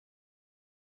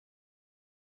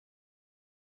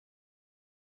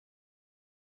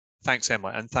Thanks, Emma,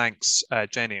 and thanks,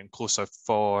 Jenny and Closer,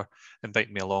 for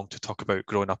inviting me along to talk about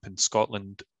growing up in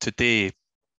Scotland today.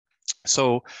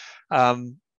 So,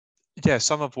 yeah,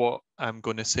 some of what I'm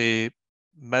going to say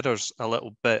mirrors a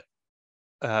little bit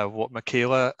what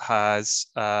Michaela has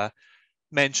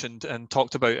mentioned and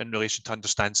talked about in relation to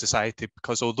Understand Society,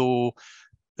 because although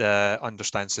the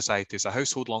Understand Society is a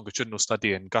household longitudinal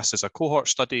study and GUS is a cohort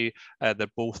study, they're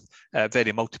both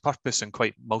very multi-purpose and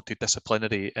quite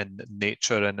multidisciplinary in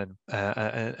nature, and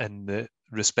in the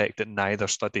respect that neither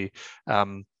study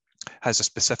has a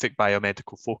specific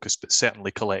biomedical focus, but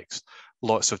certainly collects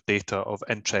lots of data of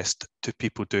interest to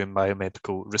people doing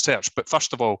biomedical research. But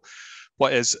first of all,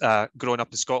 what is Growing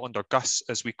Up in Scotland, or GUS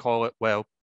as we call it? Well,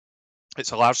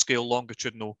 it's a large-scale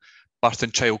longitudinal birth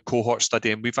and child cohort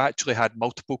study, and we've actually had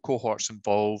multiple cohorts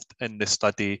involved in the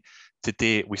study to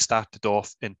date. We started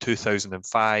off in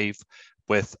 2005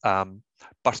 with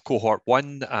birth cohort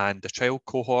 1 and the child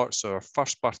cohort. So our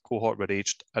first birth cohort were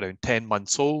aged around 10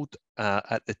 months old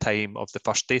at the time of the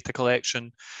first data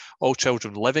collection. All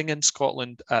children living in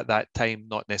Scotland at that time,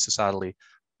 not necessarily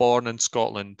born in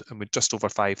Scotland, and with just over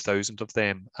 5,000 of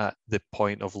them at the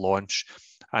point of launch.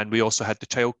 And we also had the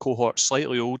child cohort,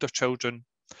 slightly older children,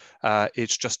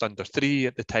 aged just under 3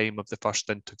 at the time of the first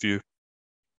interview,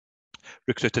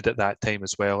 recruited at that time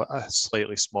as well, a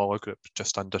slightly smaller group,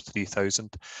 just under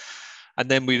 3,000. And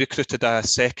then we recruited a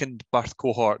second birth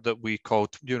cohort that we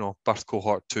called, birth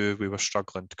cohort 2. We were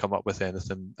struggling to come up with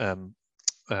anything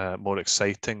more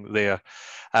exciting there.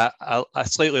 A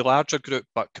slightly larger group,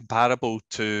 but comparable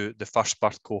to the first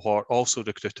birth cohort, also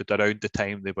recruited around the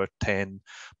time they were 10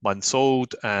 months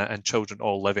old, and children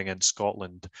all living in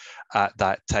Scotland at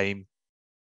that time.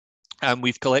 And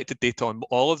we've collected data on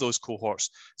all of those cohorts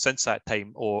since that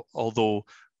time, although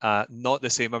not the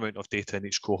same amount of data in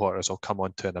each cohort, as I'll come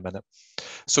on to in a minute.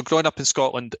 So Growing Up in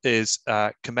Scotland is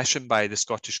commissioned by the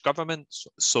Scottish Government.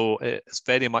 So it's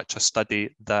very much a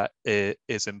study that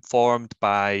is informed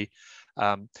by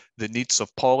the needs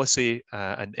of policy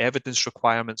and evidence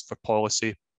requirements for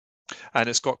policy. And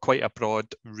it's got quite a broad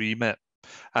remit.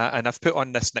 And I've put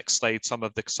on this next slide some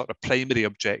of the sort of primary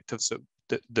objectives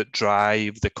that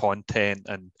drive the content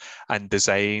and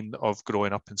design of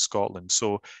Growing Up in Scotland.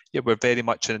 So yeah, we're very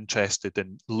much interested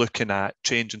in looking at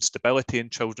change and stability in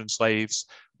children's lives,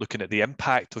 looking at the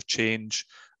impact of change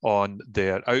on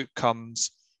their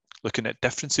outcomes, looking at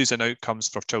differences in outcomes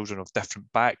for children of different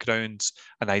backgrounds,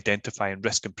 and identifying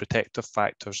risk and protective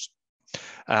factors.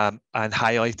 And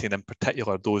highlighting in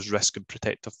particular those risk and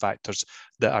protective factors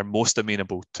that are most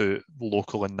amenable to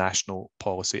local and national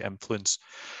policy influence.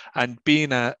 And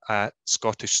being a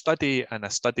Scottish study, and a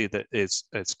study that is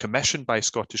commissioned by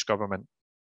Scottish Government,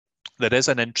 there is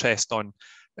an interest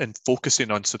in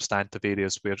focusing on substantive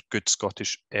areas where good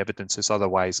Scottish evidence is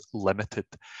otherwise limited,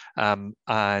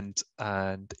 and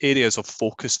areas of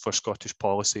focus for Scottish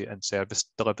policy and service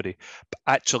delivery. But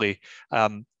actually,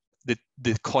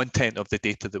 the content of the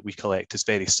data that we collect is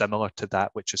very similar to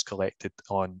that which is collected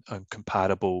on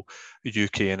comparable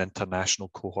UK and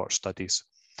international cohort studies.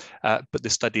 But the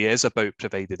study is about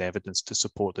providing evidence to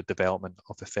support the development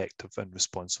of effective and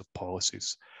responsive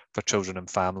policies for children and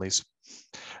families.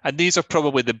 And these are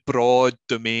probably the broad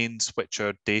domains which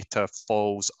our data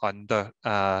falls under,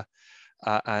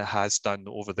 has done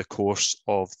over the course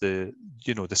of the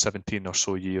 17 or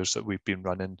so years that we've been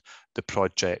running the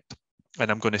project. And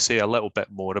I'm going to say a little bit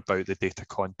more about the data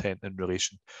content in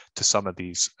relation to some of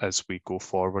these as we go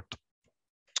forward.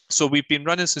 So we've been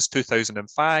running since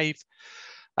 2005.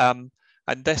 And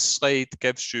this slide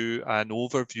gives you an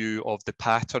overview of the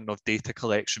pattern of data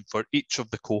collection for each of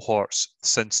the cohorts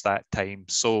since that time.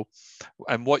 So,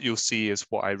 and what you'll see is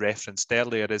what I referenced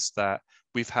earlier, is that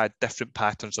we've had different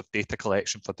patterns of data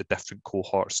collection for the different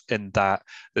cohorts, in that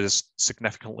there's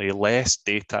significantly less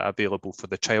data available for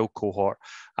the child cohort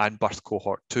and birth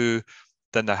cohort 2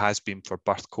 than there has been for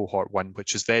birth cohort 1,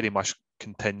 which is very much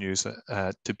continues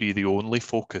to be the only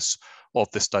focus of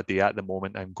the study at the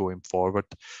moment and going forward.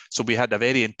 So we had a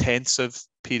very intensive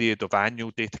period of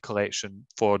annual data collection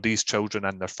for these children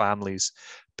and their families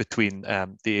between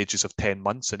the ages of 10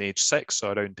 months and age 6,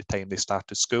 so around the time they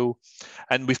started school.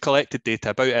 And we've collected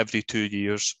data about every 2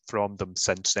 years from them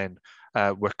since then.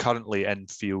 We're currently in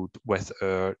field with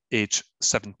our age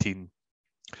 17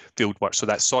 fieldwork, so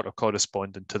that's sort of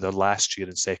corresponding to their last year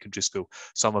in secondary school.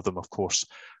 Some of them, of course,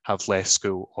 have left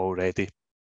school already.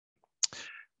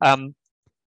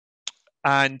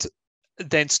 And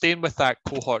then staying with that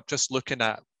cohort, just looking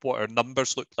at what our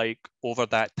numbers look like over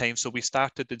that time. So we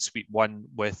started in Suite 1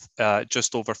 with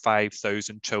just over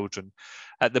 5,000 children.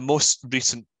 At the most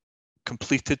recent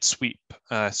completed sweep,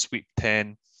 Suite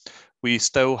 10, we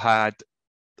still had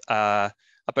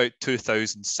about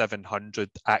 2,700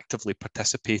 actively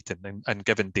participating and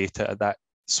given data at that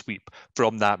sweep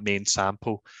from that main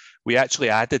sample. We actually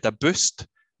added a boost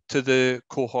to the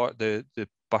cohort, the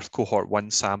birth cohort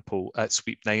 1 sample at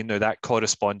sweep 9. Now that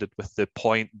corresponded with the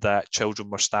point that children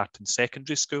were starting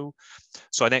secondary school.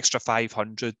 So an extra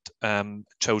 500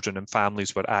 children and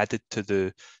families were added to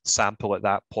the sample at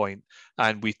that point,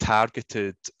 and we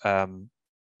targeted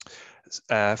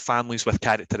families with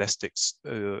characteristics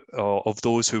of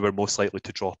those who were most likely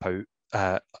to drop out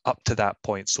up to that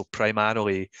point. So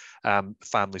primarily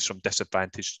families from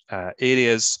disadvantaged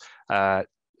areas,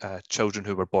 children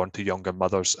who were born to younger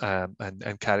mothers,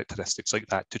 and characteristics like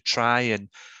that, to try and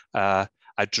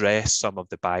address some of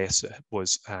the bias that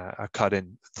was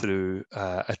occurring through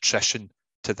attrition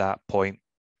to that point.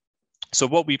 So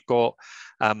what we've got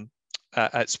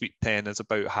at sweep 10 is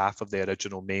about half of the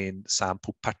original main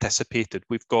sample participated.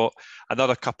 We've got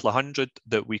another couple of hundred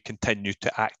that we continue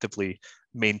to actively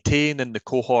maintain in the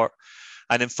cohort.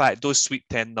 And in fact, those sweep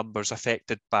 10 numbers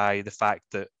affected by the fact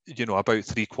that, you know, about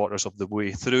 3/4 of the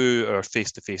way through our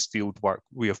face-to-face field work,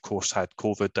 we of course had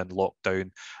COVID and lockdown,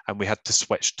 and we had to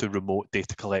switch to remote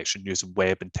data collection using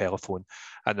web and telephone.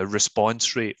 And the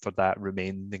response rate for that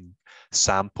remaining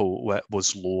sample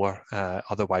was lower.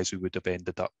 Otherwise, we would have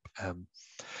ended up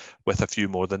with a few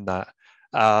more than that.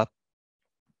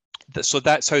 So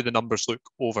that's how the numbers look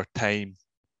over time.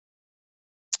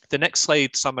 The next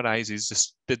slide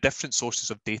summarises the different sources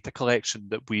of data collection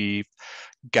that we've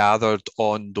gathered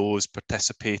on those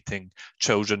participating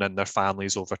children and their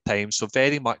families over time. So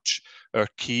very much our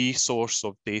key source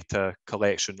of data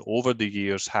collection over the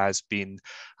years has been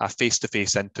a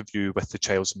face-to-face interview with the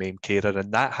child's main carer,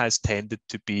 and that has tended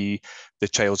to be the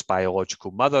child's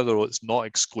biological mother, though it's not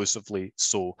exclusively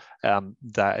so.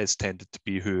 That has tended to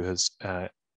be who has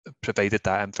provided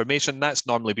that information. That's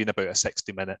normally been about a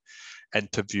 60-minute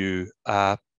interview.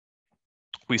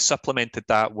 We supplemented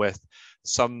that with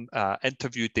some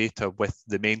interview data with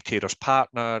the main carer's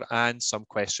partner and some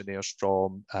questionnaires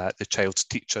from the child's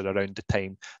teacher around the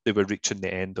time they were reaching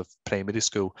the end of primary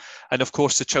school. And of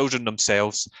course, the children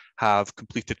themselves have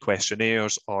completed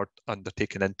questionnaires or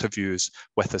undertaken interviews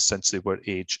with us since they were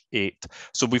age 8.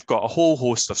 So we've got a whole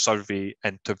host of survey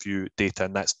interview data,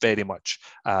 and that's very much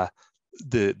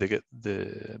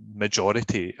the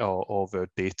majority of our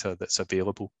data that's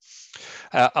available.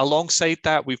 Alongside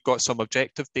that, we've got some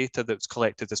objective data that's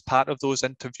collected as part of those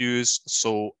interviews.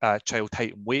 So child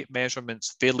height and weight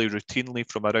measurements fairly routinely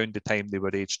from around the time they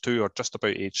were age 2 or just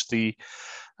about age 3.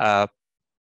 And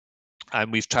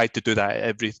we've tried to do that at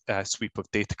every sweep of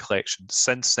data collection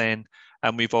since then.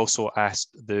 And we've also asked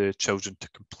the children to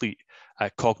complete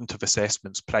cognitive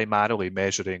assessments, primarily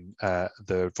measuring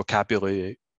their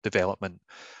vocabulary development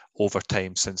over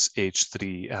time since age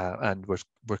 3, and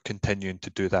we're continuing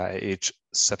to do that at age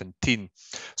 17.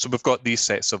 So we've got these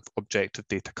sets of objective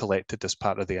data collected as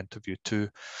part of the interview too.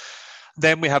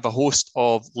 Then we have a host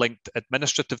of linked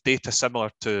administrative data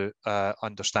similar to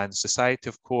Understand Society.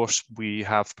 Of course, we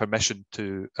have permission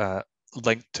to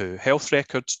link to health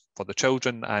records for the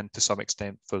children and to some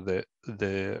extent for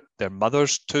their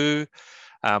mothers too.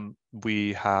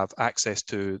 We have access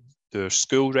to their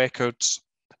school records,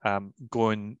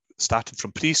 starting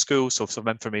from preschool, so some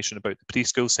information about the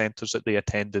preschool centres that they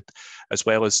attended, as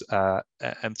well as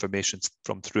information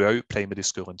from throughout primary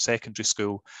school and secondary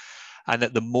school. And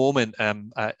at the moment,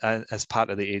 as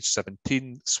part of the age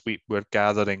 17 sweep, we're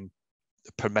gathering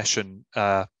permission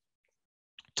to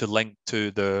link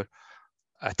to the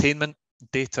attainment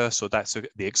data. So that's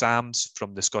the exams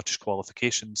from the Scottish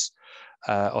Qualifications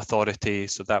Authority.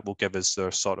 So that will give us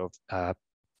their sort of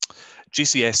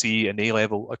GCSE and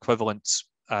A-level equivalents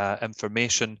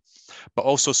information, but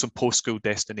also some post-school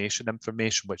destination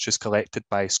information, which is collected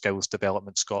by Skills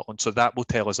Development Scotland. So that will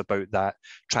tell us about that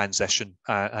transition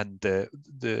and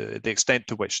the extent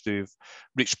to which they've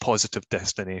reached positive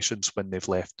destinations when they've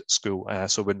left school.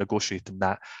 So we're negotiating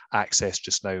that access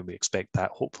just now, and we expect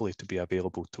that hopefully to be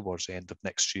available towards the end of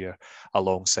next year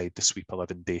alongside the Sweep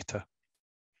 11 data.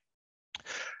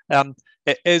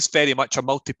 It is very much a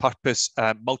multi-purpose,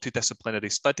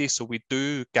 multidisciplinary study. So we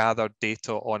do gather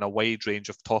data on a wide range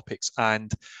of topics.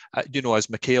 And, you know, as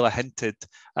Michaela hinted,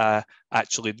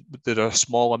 actually, there are a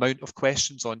small amount of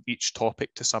questions on each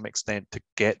topic to some extent to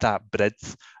get that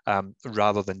breadth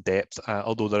rather than depth.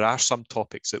 Although there are some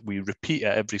topics that we repeat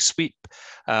at every sweep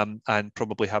and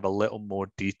probably have a little more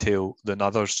detail than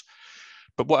others.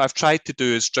 But what I've tried to do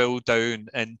is drill down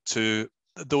into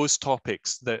those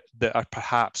topics that are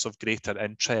perhaps of greater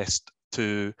interest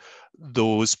to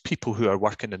those people who are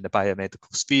working in the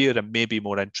biomedical sphere and maybe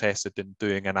more interested in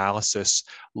doing analysis,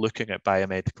 looking at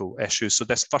biomedical issues. So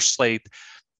this first slide,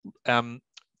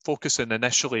 focusing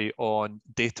initially on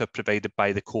data provided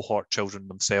by the cohort children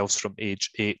themselves from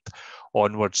age 8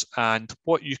 onwards. And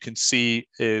what you can see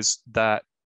is that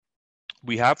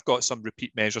we have got some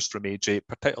repeat measures from age 8,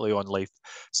 particularly on life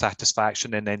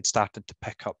satisfaction, and then starting to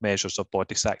pick up measures of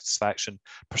body satisfaction,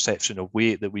 perception of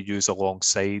weight that we use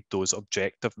alongside those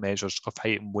objective measures of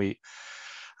height and weight.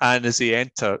 And as they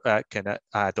enter kind of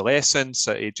adolescence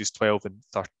at ages 12 and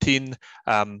 13,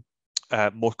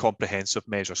 more comprehensive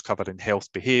measures covering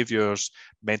health behaviours,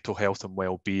 mental health and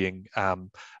well-being,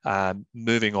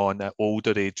 moving on at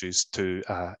older ages to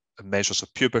measures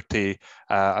of puberty.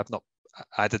 I've not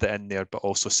added it in there, but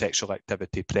also sexual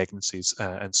activity, pregnancies,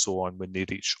 and so on when they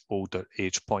reach older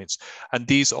age points. And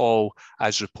these all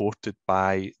as reported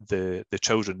by the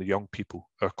children, the young people,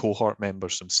 our cohort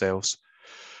members themselves.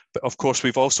 But of course,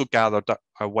 we've also gathered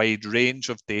a wide range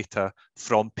of data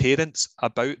from parents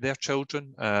about their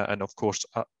children, and of course,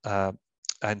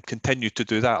 and continue to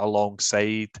do that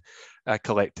alongside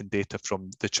collecting data from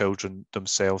the children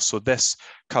themselves. So this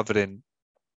covering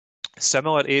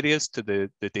similar areas to the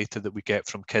data that we get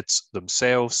from kids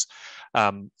themselves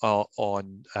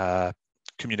on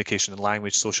communication and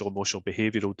language, social, emotional,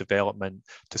 behavioural development,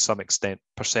 to some extent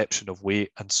perception of weight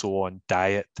and so on,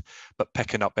 diet, but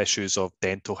picking up issues of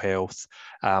dental health,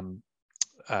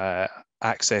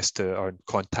 access to or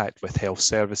contact with health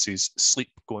services,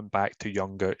 sleep going back to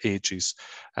younger ages,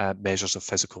 measures of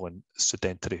physical and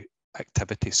sedentary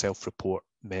activity, self-report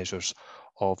measures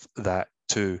of that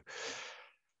too.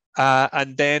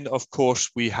 And then, of course,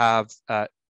 we have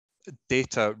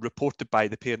data reported by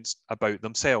the parents about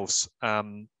themselves.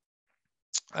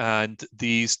 And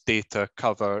these data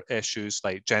cover issues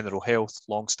like general health,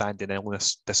 long-standing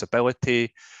illness,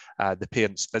 disability, the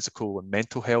parents' physical and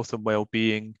mental health and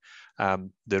well-being,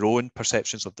 their own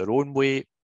perceptions of their own weight,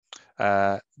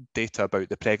 data about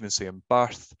the pregnancy and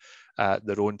birth,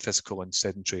 their own physical and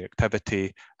sedentary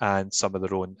activity, and some of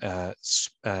their own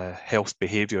health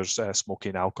behaviours,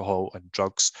 smoking, alcohol and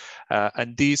drugs.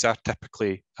 And these are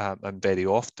typically and very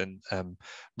often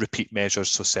repeat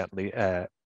measures, so certainly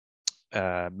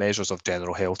measures of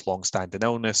general health, long-standing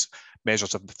illness,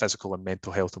 measures of the physical and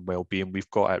mental health and well-being. We've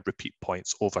got at repeat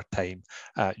points over time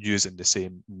using the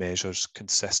same measures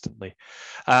consistently.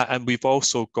 And we've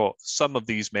also got some of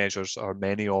these measures, or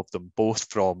many of them, both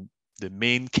from the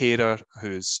main carer,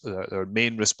 who's their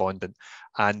main respondent,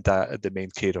 and the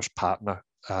main carer's partner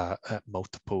at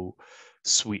multiple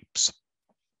sweeps.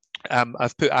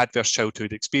 I've put adverse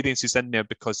childhood experiences in there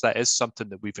because that is something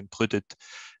that we've included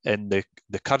in the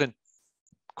current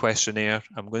questionnaire.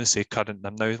 I'm going to say current,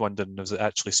 I'm now wondering, is it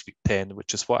actually sweep 10,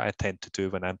 which is what I tend to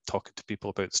do when I'm talking to people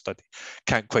about the study.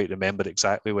 Can't quite remember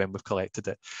exactly when we've collected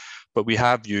it, but we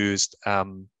have used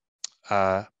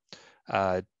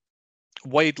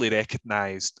widely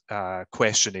recognised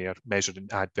questionnaire measuring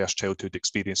adverse childhood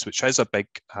experience, which is a big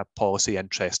policy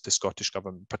interest to Scottish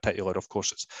Government in particular. Of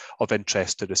course, it's of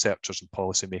interest to researchers and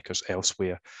policymakers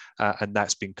elsewhere, and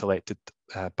that's been collected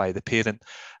by the parent.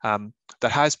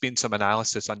 There has been some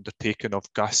analysis undertaken of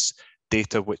GUS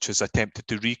data, which has attempted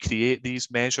to recreate these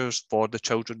measures for the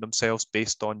children themselves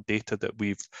based on data that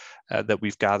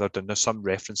we've gathered, and there's some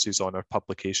references on our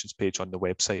publications page on the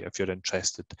website if you're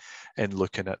interested in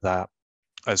looking at that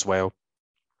as well.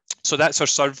 So that's our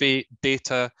survey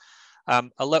data. A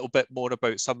little bit more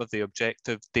about some of the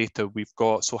objective data we've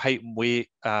got. So height and weight,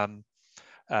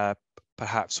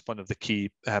 perhaps one of the key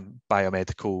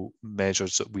biomedical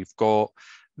measures that we've got,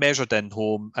 measured in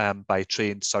home by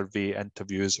trained survey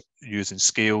interviews using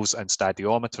scales and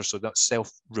stadiometers. So that's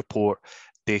self-report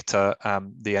data.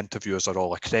 The interviewers are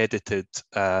all accredited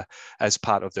as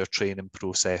part of their training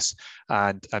process,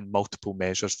 and multiple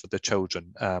measures for the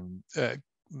children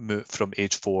from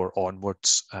age 4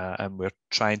 onwards, and we're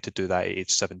trying to do that at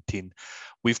age 17.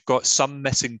 We've got some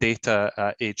missing data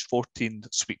at age 14,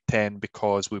 sweep 10,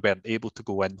 because we weren't able to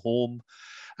go in home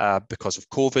because of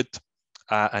COVID,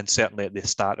 and certainly at the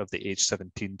start of the age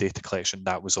 17 data collection,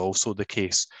 that was also the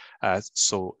case.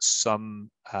 So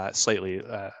some slightly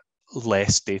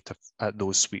less data at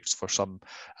those sweeps for some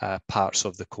parts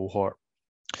of the cohort.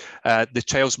 The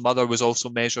child's mother was also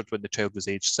measured when the child was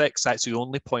age 6. That's the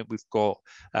only point we've got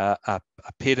a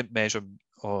parent measure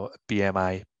or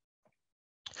BMI.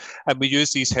 And we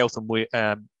use these health and weight,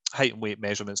 height and weight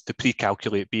measurements to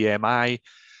pre-calculate BMI.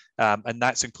 And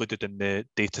that's included in the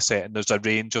data set. And there's a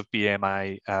range of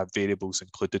BMI variables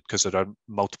included because there are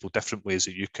multiple different ways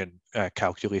that you can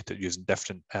calculate it using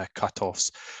different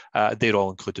cutoffs. They're all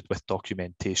included with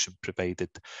documentation provided.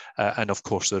 And of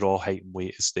course, the raw height and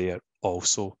weight is there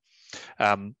also.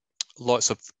 Lots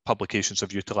of publications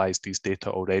have utilised these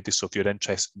data already. So if you're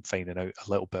interested in finding out a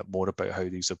little bit more about how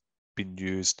these have been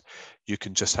used, you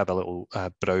can just have a little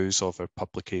browse of our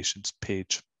publications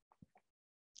page.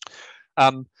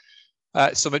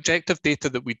 Some objective data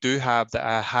that we do have that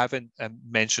I haven't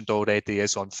mentioned already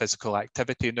is on physical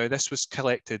activity. Now, this was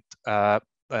collected by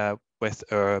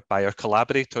our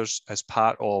collaborators as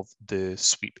part of the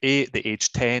Sweep 8, the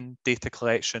age 10 data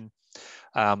collection.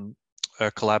 Our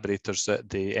collaborators at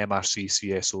the MRC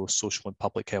CSO Social and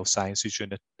Public Health Sciences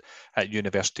Unit at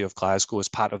University of Glasgow as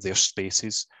part of their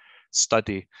SPACES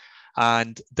study.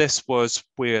 And this was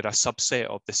where a subset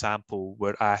of the sample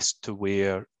were asked to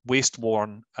wear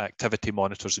waist-worn activity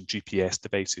monitors and GPS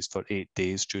devices for 8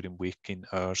 days during waking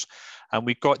hours. And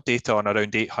we got data on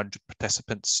around 800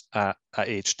 participants at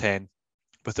age 10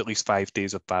 with at least 5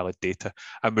 days of valid data.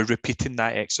 And we're repeating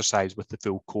that exercise with the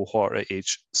full cohort at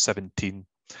age 17.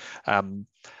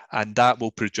 And that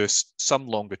will produce some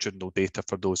longitudinal data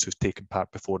for those who've taken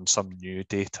part before and some new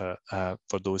data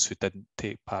for those who didn't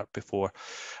take part before.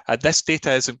 This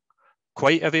data isn't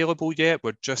quite available yet.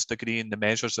 We're just agreeing the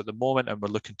measures at the moment, and we're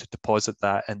looking to deposit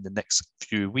that in the next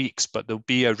few weeks, but there'll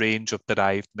be a range of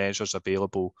derived measures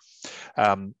available,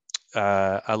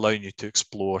 allowing you to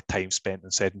explore time spent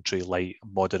in sedentary, light,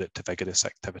 moderate to vigorous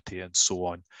activity and so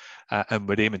on. And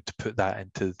we're aiming to put that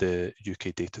into the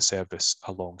UK data service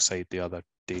alongside the other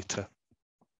data.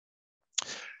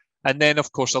 And then,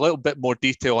 of course, a little bit more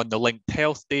detail on the linked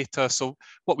health data. So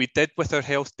what we did with our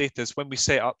health data is when we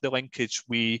set up the linkage,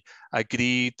 we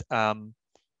agreed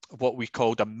what we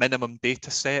called a minimum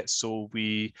data set. So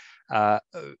we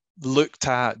looked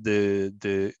at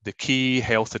the key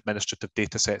health administrative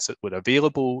data sets that were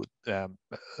available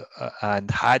and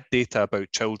had data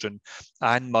about children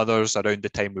and mothers around the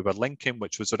time we were linking,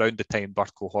 which was around the time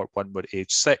birth cohort 1 were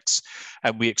age 6.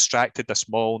 And we extracted a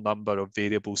small number of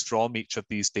variables from each of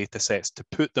these data sets to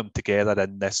put them together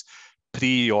in this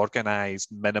pre-organized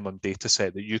minimum data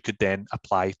set that you could then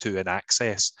apply to and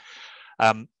access.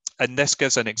 And this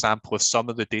gives an example of some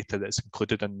of the data that's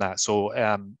included in that. So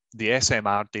the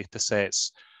SMR data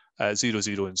sets,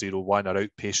 00 and 01 are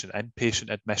outpatient, inpatient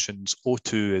admissions.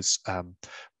 02 is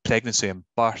pregnancy and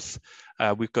birth.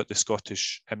 We've got the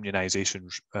Scottish Immunisation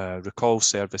Recall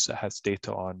Service that has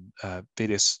data on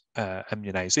various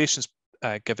immunisations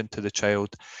given to the child.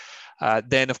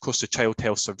 Then, of course, the Child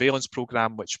Health Surveillance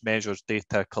Programme, which measures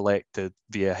data collected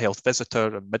via health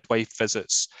visitor and midwife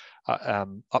visits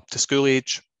up to school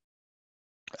age.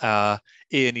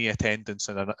 A&E attendance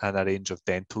and a range of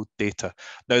dental data.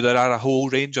 Now, there are a whole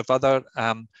range of other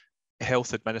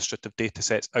health administrative data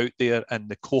sets out there, and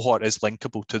the cohort is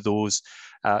linkable to those.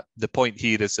 The point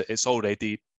here is that there's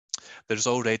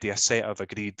already a set of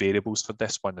agreed variables for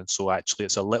this one, and so actually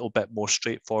it's a little bit more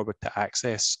straightforward to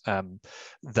access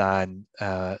than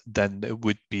it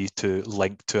would be to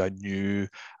link to a new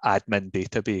admin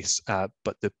database.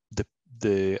 But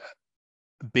the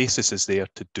basis is there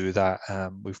to do that.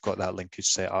 We've got that linkage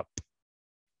set up.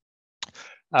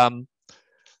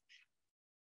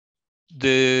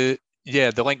 The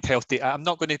linked health data. I'm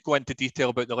not going to go into detail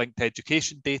about the linked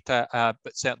education data,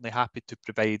 but certainly happy to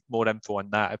provide more info on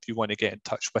that if you want to get in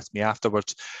touch with me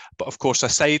afterwards. But of course,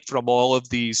 aside from all of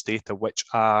these data, which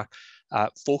are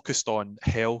focused on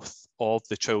health of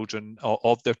the children,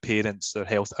 of their parents, their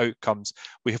health outcomes,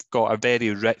 we have got a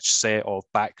very rich set of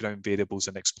background variables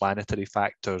and explanatory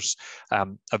factors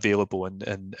available in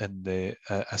the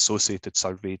associated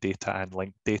survey data and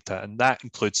linked data. And that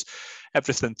includes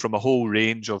everything from a whole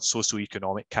range of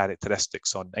socioeconomic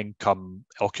characteristics on income,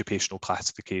 occupational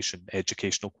classification,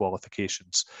 educational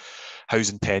qualifications,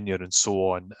 housing tenure, and so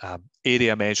on.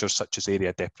 Area measures such as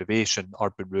area deprivation,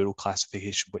 urban-rural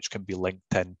classification, which can be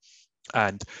linked in,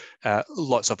 and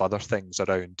lots of other things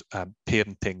around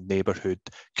parenting, neighbourhood,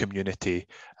 community,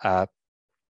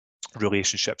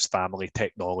 relationships, family,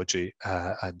 technology,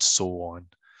 and so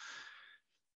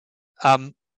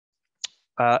on.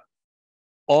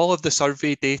 All of the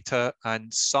survey data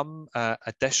and some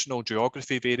additional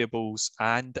geography variables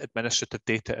and administrative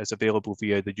data is available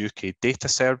via the UK data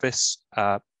service.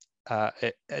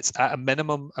 It's at a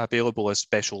minimum available as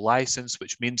special license,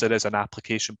 which means there is an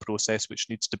application process which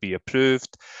needs to be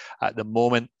approved. At the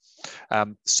moment,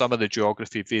 some of the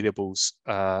geography variables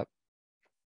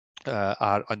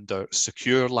are under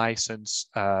secure license,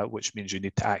 which means you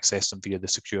need to access them via the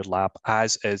secure lab,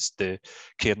 as is the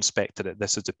Care Inspectorate.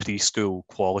 This is the preschool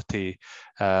quality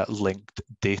linked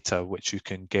data, which you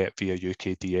can get via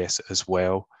UKDS as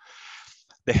well.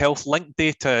 The health link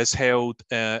data is held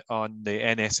on the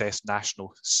NSS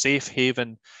National Safe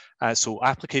Haven. So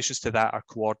applications to that are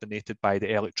coordinated by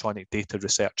the Electronic Data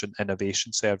Research and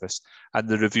Innovation Service, and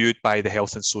they're reviewed by the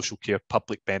Health and Social Care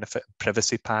Public Benefit and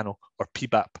Privacy Panel, or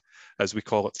PBAP, as we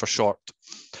call it for short.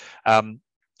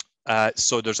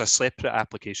 So there's a separate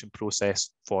application process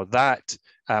for that.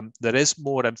 There is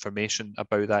more information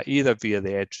about that either via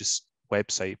the EDRIS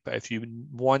website, but if you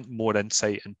want more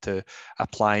insight into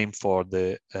applying for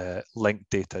the linked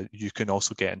data, you can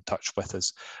also get in touch with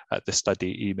us at the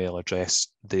study email address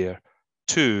there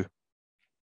too.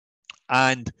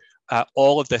 And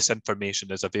all of this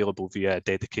information is available via a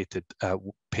dedicated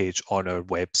page on our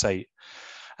website.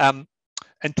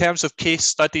 In terms of case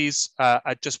studies,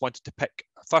 I just wanted to pick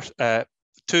first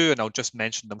two, and I'll just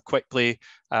mention them quickly.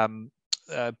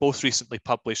 Both recently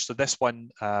published. So this one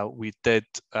we did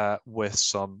with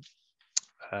some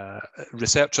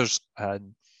researchers,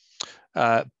 and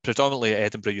predominantly at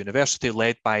Edinburgh University,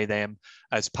 led by them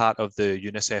as part of the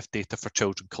UNICEF Data for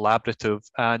Children Collaborative.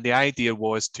 And the idea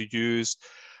was to use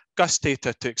GUS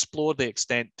data to explore the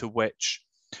extent to which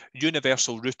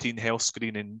universal routine health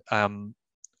screening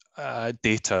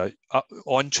data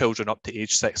on children up to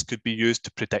age 6 could be used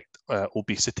to predict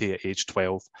obesity at age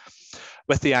 12,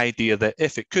 with the idea that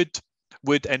if it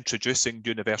would introducing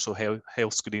universal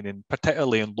health screening,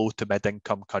 particularly in low to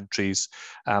mid-income countries,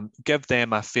 give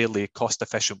them a fairly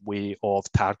cost-efficient way of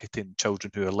targeting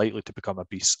children who are likely to become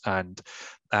obese and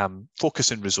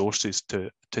focusing resources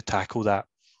to tackle that.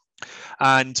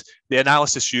 And the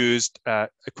analysis used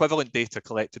equivalent data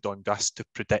collected on GUS to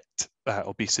predict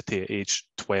obesity at age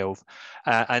 12,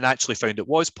 and actually found it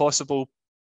was possible.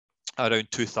 Around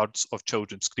 2/3 of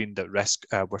children screened at risk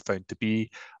were found to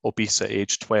be obese at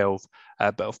age 12,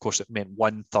 but of course it meant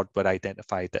 1/3 were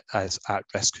identified as at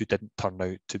risk who didn't turn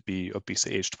out to be obese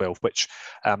at age 12, which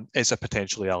is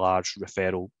potentially a large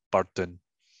referral burden.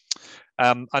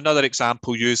 Another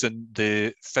example using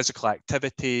the physical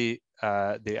activity,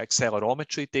 the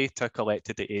accelerometry data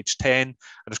collected at age 10. And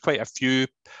there's quite a few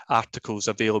articles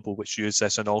available which use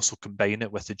this and also combine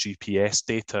it with the GPS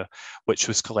data, which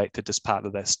was collected as part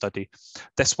of this study.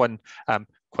 This one,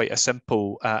 quite a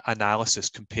simple analysis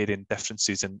comparing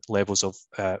differences in levels of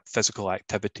physical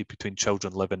activity between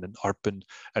children living in urban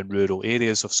and rural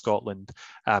areas of Scotland,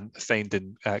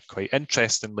 finding quite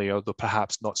interestingly, although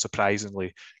perhaps not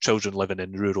surprisingly, children living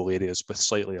in rural areas with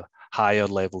slightly higher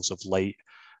levels of light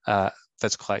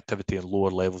physical activity and lower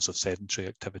levels of sedentary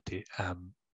activity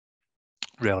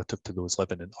relative to those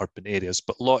living in urban areas.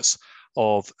 But lots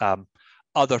of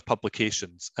other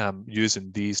publications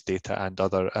using these data and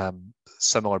other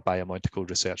similar biomedical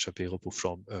research available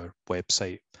from our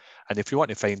website. And if you want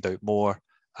to find out more,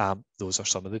 those are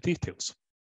some of the details.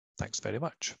 Thanks very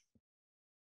much.